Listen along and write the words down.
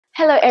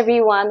Hello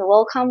everyone,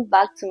 welcome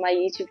back to my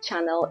YouTube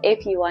channel.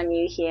 If you are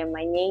new here,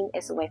 my name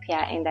is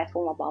Wethia and I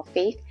film about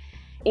faith.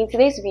 In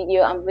today's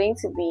video, I'm going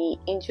to be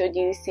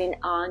introducing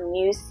our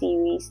new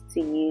series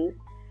to you,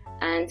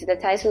 and the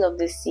title of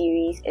this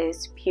series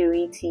is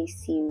Purity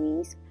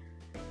Series.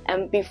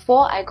 And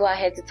before I go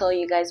ahead to tell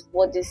you guys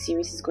what this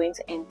series is going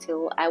to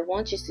entail, I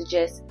want you to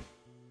just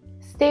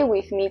stay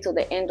with me till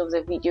the end of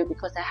the video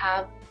because I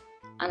have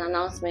an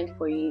announcement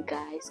for you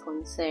guys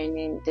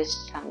concerning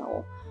this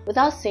channel.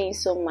 Without saying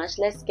so much,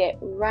 let's get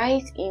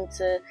right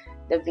into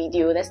the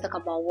video. Let's talk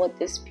about what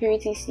this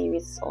purity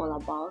series is all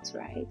about,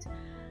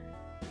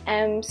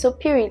 right? So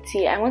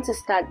purity, I want to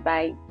start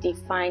by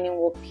defining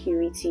what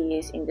purity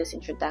is in this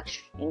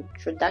introductory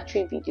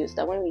videos,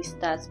 that when we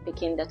start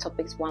picking the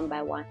topics one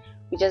by one,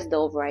 we just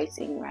delve right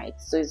in, right?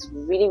 So it's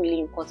really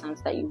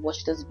important that you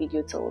watch this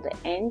video till the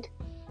end.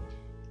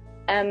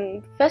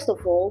 First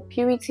of all,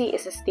 purity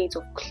is a state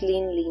of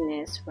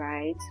cleanliness,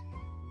 right?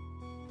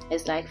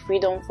 It's like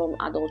freedom from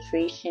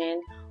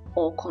adulteration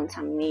or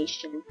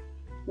contamination.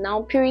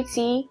 Now,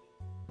 purity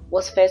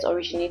was first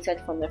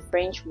originated from the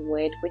French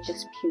word, which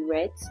is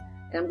purette.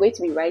 And I'm going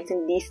to be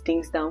writing these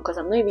things down because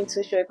I'm not even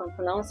too sure if I'm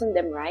pronouncing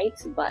them right,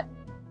 but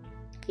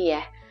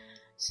yeah.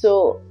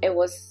 So it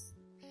was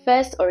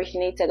first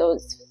originated, or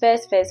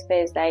first,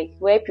 like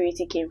where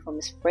purity came from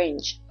is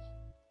French,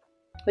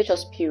 which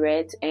was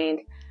purette. And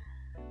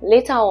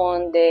later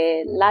on,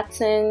 the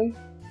Latin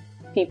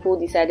people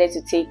decided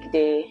to take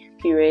the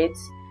purette,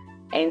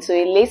 and so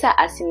it later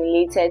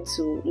assimilated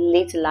to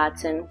late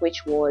Latin,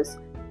 which was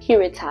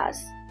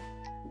puritas.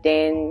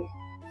 Then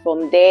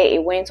from there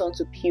it went on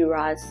to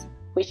puras,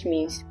 which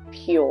means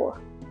pure.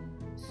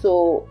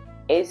 So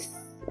it's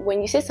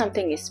when you say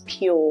something is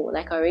pure,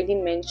 like I already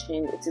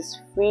mentioned, it is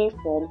free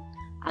from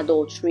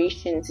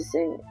adulteration. It is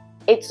in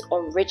its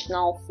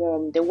original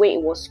form, the way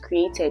it was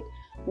created,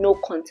 no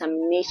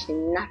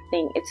contamination,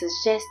 nothing. It is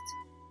just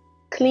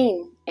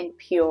clean and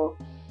pure.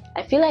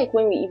 I feel like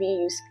when we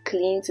even use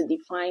clean to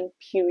define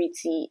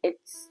purity,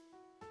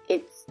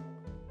 it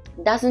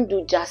doesn't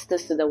do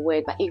justice to the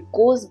word, but it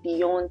goes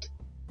beyond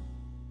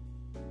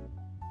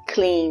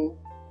clean.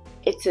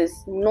 It is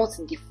not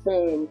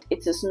deformed.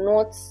 It is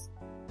not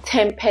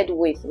tempered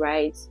with,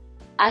 right?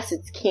 As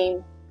it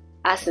came,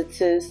 as it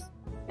is,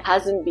 it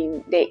hasn't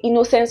been, the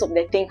innocence of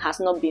the thing has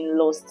not been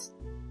lost,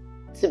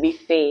 to be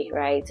fair,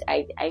 right?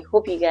 I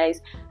hope you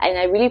guys, and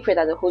I really pray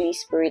that the Holy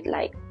Spirit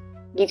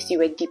gives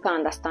you a deeper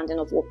understanding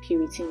of what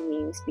purity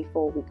means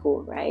before we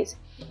go, right?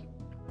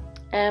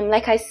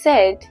 Like I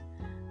said,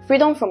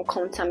 freedom from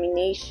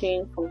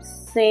contamination, from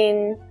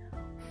sin,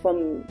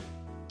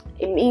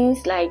 it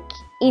means like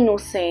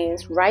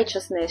innocence,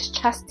 righteousness,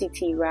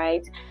 chastity,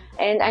 right?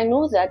 And I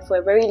know that for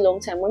a very long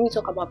time, when we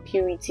talk about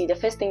purity, the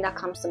first thing that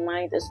comes to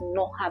mind is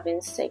not having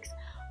sex.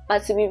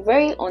 But to be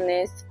very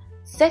honest,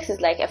 sex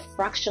is like a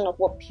fraction of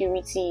what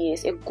purity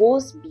is. It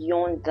goes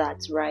beyond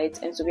that, right?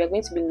 And so we are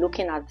going to be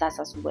looking at that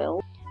as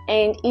well.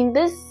 And in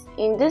this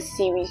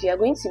series, we are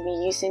going to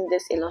be using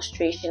this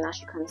illustration, as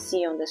you can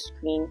see on the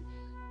screen,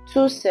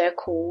 two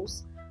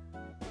circles,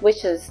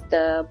 which is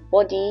the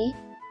body,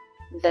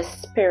 the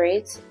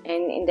spirit,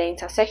 and in the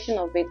intersection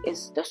of it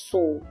is the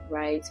soul,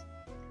 right?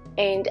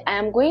 And I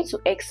am going to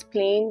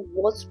explain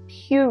what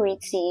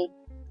purity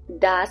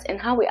does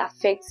and how it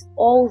affects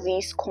all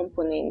these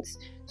components.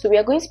 So we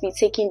are going to be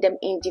taking them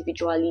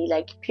individually,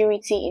 like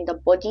purity in the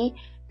body,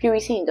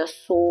 purity in the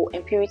soul,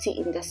 and purity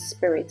in the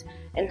spirit,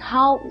 and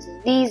how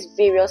these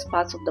various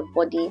parts of the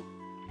body,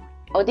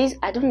 or these,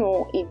 I don't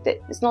know if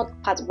it's not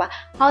part, but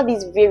how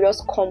these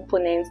various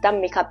components that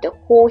make up the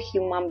whole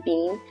human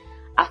being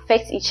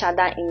affect each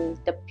other in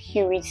the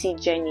purity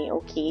journey.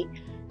 Okay,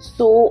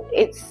 so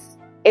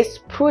it's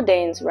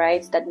prudent,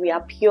 right, that we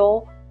are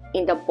pure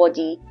in the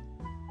body,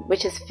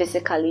 which is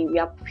physically, we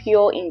are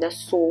pure in the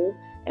soul,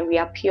 and we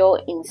are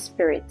pure in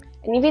spirit.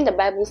 And even the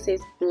Bible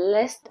says,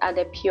 blessed are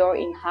the pure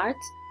in heart,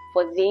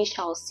 for they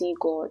shall see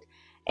God.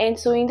 And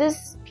so in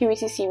this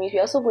purity series,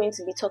 we're also going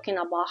to be talking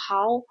about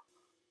how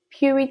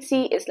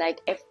purity is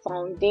like a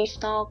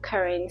foundational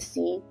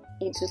currency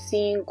into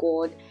seeing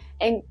God.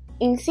 And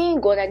in seeing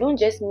God, I don't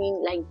just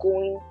mean like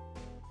going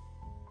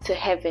to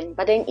heaven,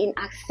 but then in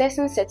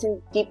accessing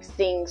certain deep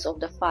things of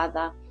the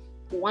Father,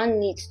 one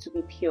needs to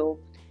be pure.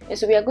 And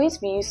so we are going to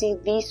be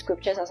using these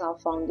scriptures as our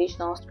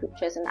foundational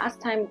scriptures, and as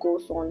time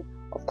goes on,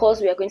 of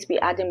course, we are going to be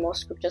adding more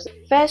scriptures.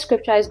 The first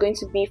scripture is going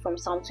to be from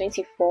Psalm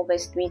 24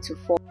 verse 3 to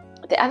 4.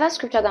 The other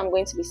scripture that I'm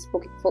going to be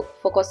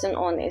focusing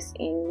on is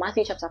in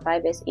Matthew chapter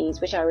 5 verse 8,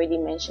 which I already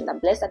mentioned, that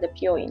blessed are the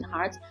pure in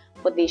heart,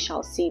 for they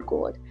shall see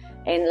God.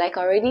 And like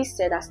I already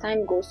said, as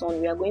time goes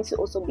on, we are going to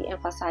also be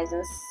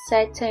emphasizing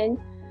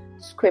certain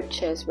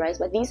scriptures, right?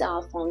 But these are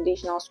our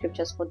foundational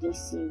scriptures for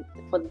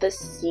this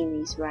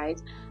series, right?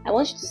 I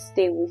want you to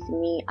stay with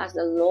me as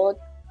the Lord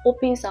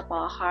opens up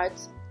our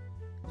hearts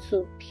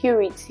to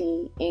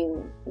purity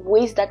in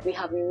ways that we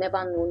have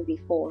never known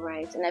before,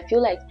 right? And I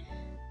feel like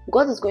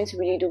God is going to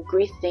really do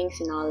great things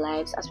in our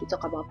lives as we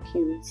talk about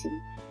purity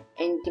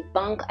and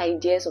debunk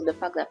ideas of the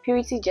fact that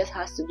purity just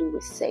has to do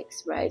with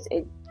sex, right?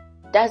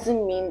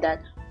 doesn't mean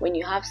that when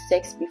you have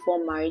sex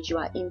before marriage you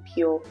are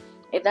impure.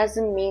 It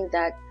doesn't mean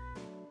the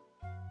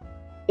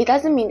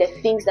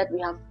things that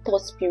we have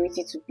taught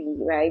purity to be,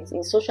 right?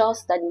 In social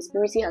studies,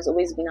 purity has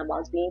always been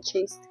about being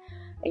chaste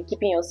and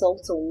keeping yourself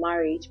till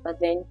marriage. But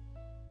then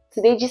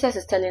today Jesus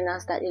is telling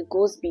us that it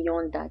goes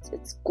beyond that.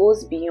 It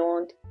goes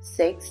beyond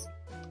sex.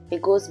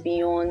 It goes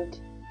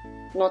beyond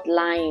not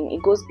lying.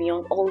 It goes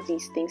beyond all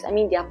these things. I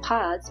mean, they are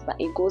parts, but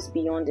it goes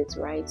beyond it,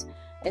 right?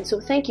 And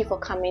so thank you for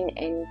coming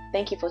and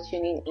thank you for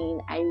tuning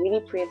in. I really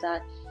pray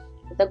that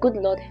the good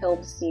Lord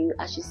helps you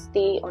as you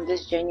stay on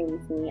this journey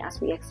with me as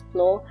we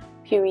explore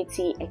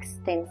purity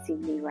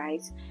extensively,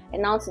 right?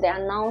 And now to the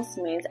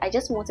announcement. I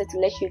just wanted to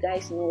let you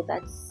guys know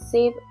that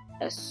Save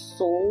a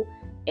Soul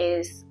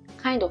is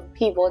kind of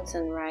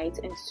pivoting, right?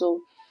 And so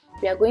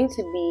we are going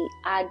to be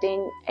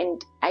adding,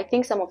 and I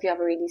think some of you have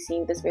already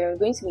seen this, we are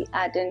going to be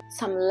adding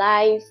some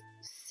live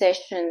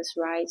sessions,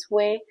 right,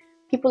 where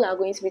people are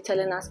going to be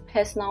telling us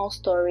personal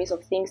stories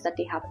of things that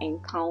they have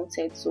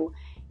encountered. So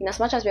in as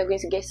much as we are going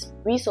to get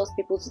resource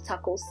people to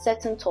tackle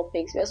certain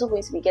topics, we're also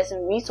going to be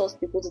getting resource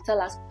people to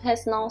tell us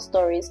personal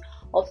stories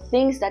of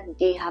things that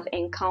they have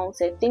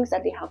encountered, things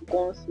that they have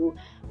gone through,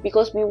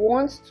 because we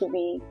want to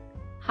be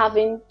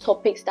having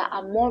topics that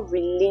are more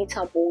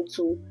relatable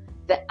to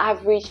the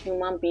average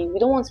human being. We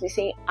don't want to be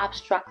saying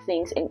abstract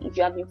things. And if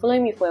you have been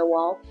following me for a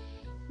while,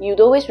 you'd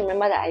always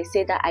remember that I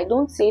say that I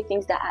don't say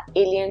things that are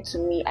alien to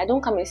me. I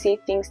don't come and say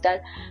things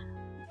that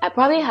I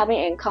probably haven't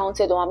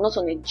encountered or I'm not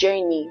on a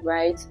journey,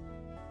 right?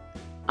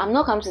 I'm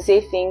not come to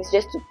say things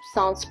just to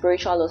sound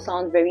spiritual or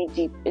sound very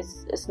deep.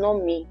 It's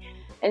not me.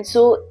 And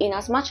so in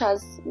as much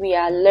as we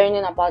are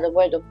learning about the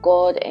word of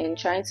God and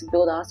trying to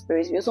build our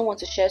spirits, we also want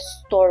to share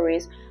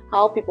stories,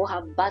 how people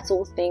have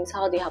battled things,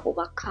 how they have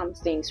overcome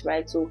things,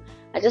 right? So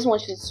I just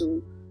want you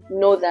to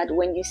know that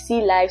when you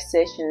see live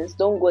sessions,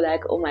 don't go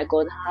like, oh my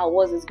God, how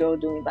was this girl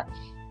doing? But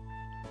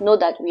know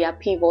that we are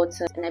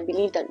pivoting, and I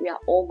believe that we are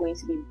all going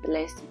to be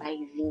blessed by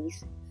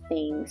these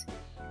things.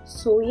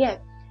 So yeah,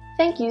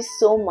 thank you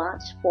so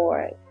much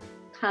for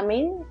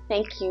coming.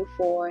 Thank you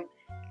for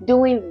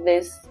doing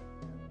this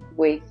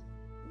with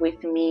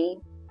me.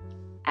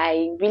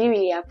 I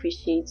really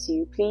appreciate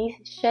you. Please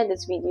share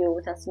this video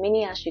with as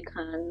many as you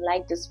can.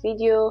 Like this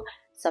video,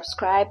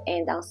 subscribe,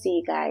 and I'll see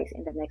you guys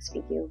in the next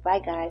video. Bye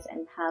guys,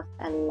 and have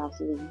a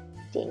lovely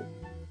day.